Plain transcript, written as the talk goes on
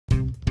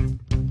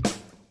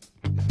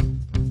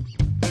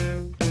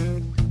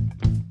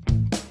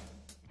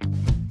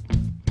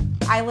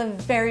I live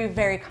very,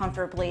 very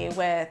comfortably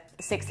with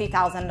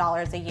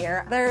 $60,000 a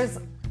year. There's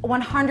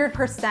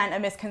 100% a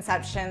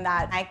misconception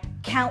that I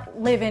can't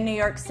live in New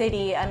York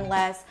City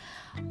unless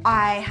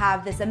I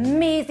have this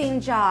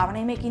amazing job and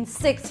I'm making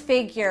 6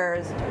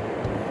 figures.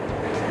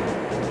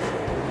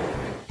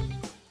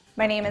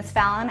 My name is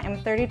Fallon.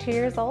 I'm 32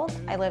 years old.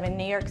 I live in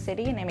New York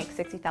City and I make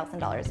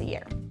 $60,000 a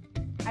year.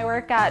 I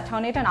work at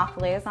Tony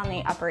D'Onofrio's on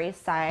the Upper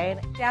East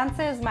Side. Dance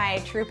is my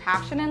true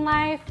passion in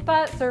life,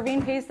 but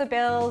serving pays the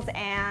bills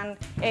and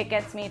it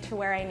gets me to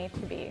where I need to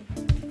be.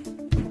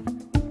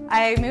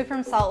 I moved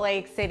from Salt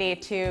Lake City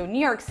to New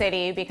York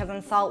City because in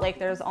Salt Lake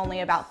there's only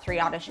about 3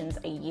 auditions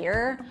a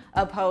year,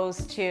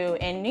 opposed to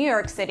in New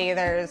York City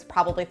there's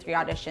probably 3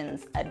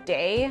 auditions a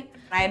day.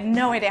 I had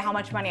no idea how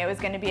much money I was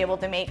going to be able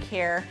to make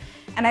here,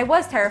 and I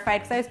was terrified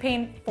because I was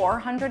paying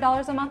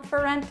 $400 a month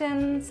for rent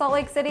in Salt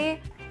Lake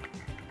City.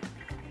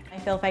 I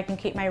feel if I can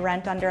keep my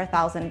rent under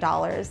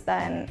 $1,000,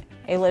 then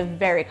I live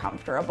very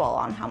comfortable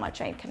on how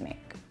much I can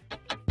make.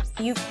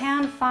 You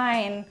can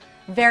find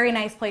very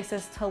nice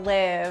places to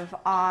live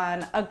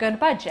on a good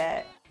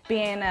budget.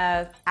 Being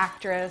an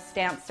actress,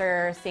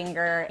 dancer,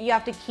 singer, you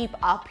have to keep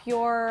up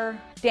your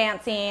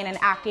dancing and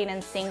acting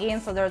and singing,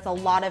 so there's a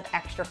lot of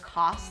extra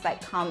costs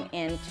that come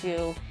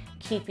into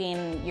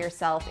keeping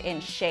yourself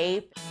in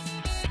shape.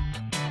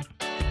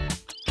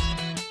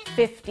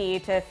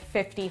 $50,000 to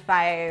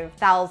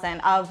 $55,000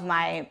 of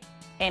my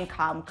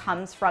income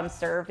comes from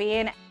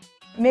serving.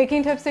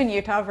 Making tips in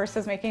Utah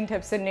versus making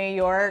tips in New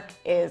York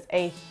is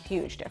a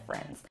huge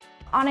difference.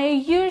 On a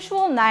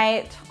usual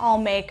night, I'll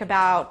make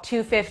about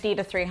 $250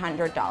 to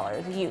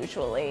 $300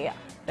 usually.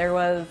 There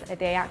was a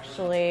day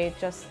actually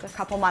just a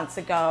couple months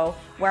ago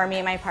where me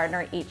and my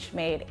partner each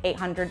made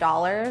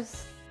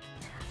 $800.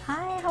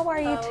 Hi, how are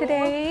you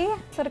today?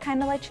 So to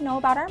kind of let you know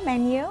about our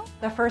menu.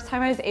 The first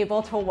time I was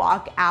able to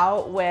walk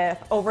out with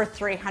over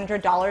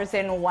 $300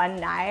 in one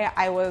night,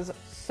 I was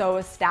so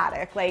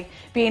ecstatic. Like,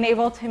 being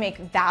able to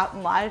make that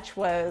much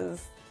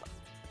was,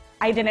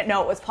 I didn't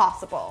know it was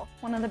possible.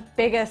 One of the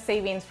biggest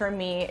savings for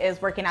me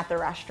is working at the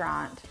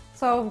restaurant.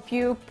 So if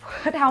you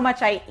put how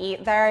much I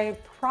eat there, I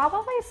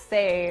probably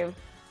save,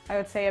 I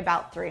would say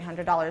about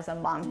 $300 a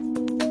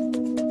month.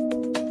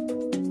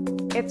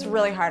 It's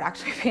really hard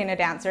actually being a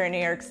dancer in New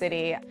York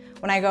City.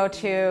 When I go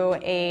to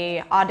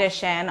a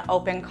audition,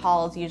 open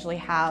calls usually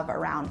have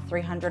around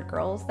 300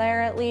 girls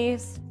there at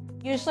least.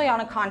 Usually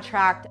on a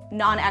contract,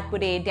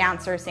 non-equity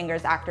dancers,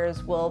 singers,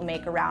 actors will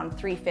make around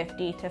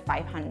 $350 to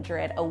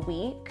 $500 a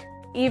week.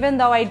 Even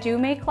though I do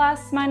make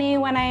less money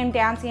when I am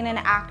dancing and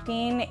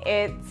acting,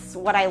 it's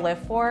what I live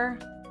for.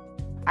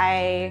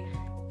 I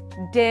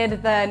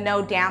did the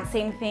no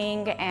dancing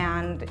thing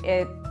and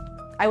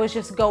I was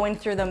just going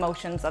through the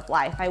motions of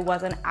life. I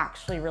wasn't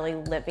actually really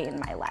living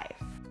my life.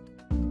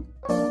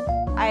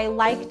 I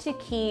like to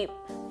keep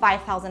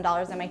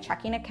 $5,000 in my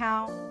checking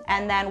account,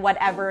 and then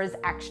whatever is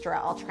extra,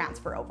 I'll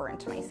transfer over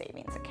into my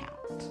savings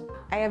account.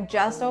 I have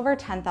just over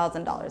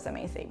 $10,000 in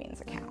my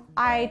savings account.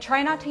 I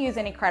try not to use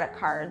any credit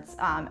cards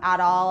at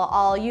all.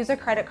 I'll use a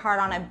credit card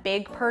on a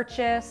big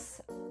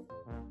purchase.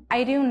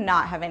 I do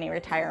not have any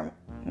retirement,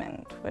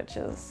 which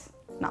is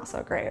not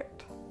so great,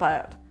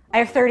 but I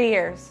have 30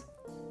 years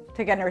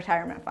to get a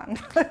retirement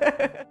fund.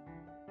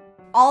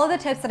 All of the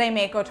tips that I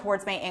make go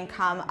towards my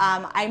income.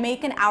 I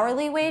make an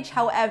hourly wage,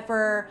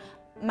 however,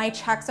 my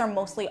checks are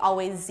mostly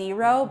always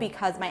zero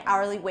because my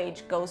hourly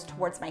wage goes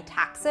towards my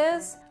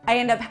taxes. I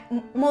end up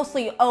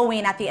mostly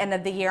owing at the end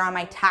of the year on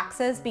my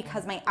taxes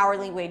because my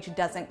hourly wage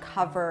doesn't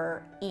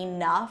cover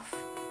enough.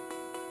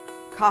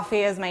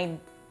 Coffee is my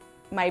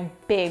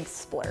big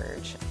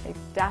splurge. I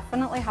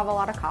definitely have a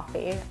lot of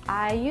coffee.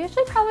 I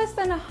usually probably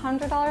spend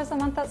 $100 a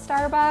month at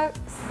Starbucks.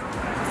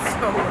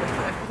 So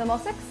worth it. The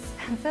most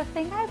expensive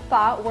thing I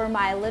bought were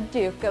my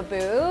LaDuca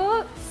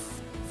boots.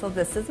 So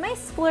this is my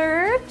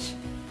splurge.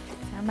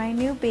 They're my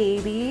new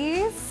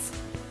babies.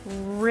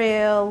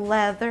 Real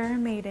leather,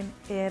 made in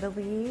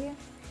Italy.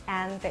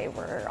 And they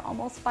were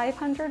almost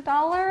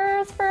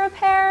 $500 for a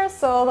pair.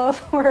 So those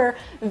were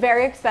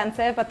very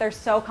expensive, but they're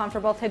so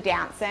comfortable to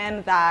dance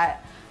in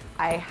that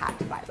I had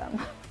to buy them.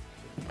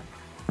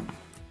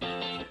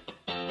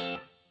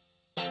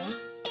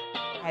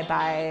 I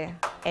buy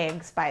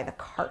eggs by the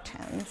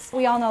cartons.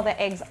 We all know that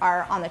eggs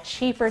are on the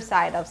cheaper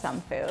side of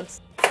some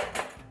foods.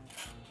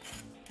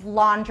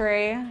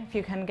 Laundry, if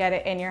you can get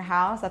it in your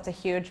house, that's a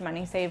huge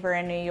money saver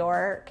in New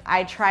York.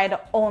 I try to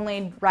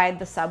only ride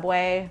the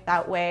subway.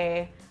 That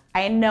way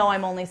I know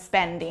I'm only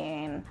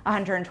spending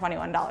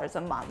 $121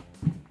 a month.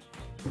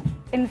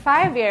 In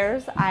 5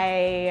 years,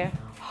 I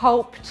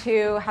hope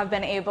to have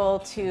been able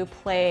to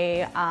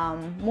play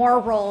more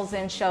roles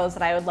in shows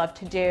that I would love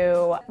to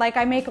do. Like,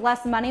 I make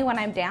less money when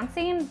I'm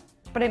dancing,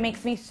 but it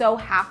makes me so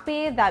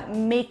happy that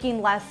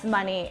making less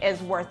money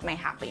is worth my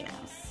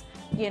happiness.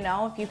 You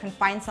know, if you can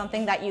find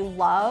something that you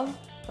love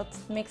that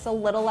makes a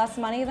little less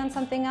money than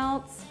something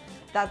else,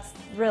 that's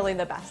really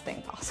the best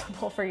thing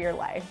possible for your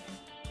life.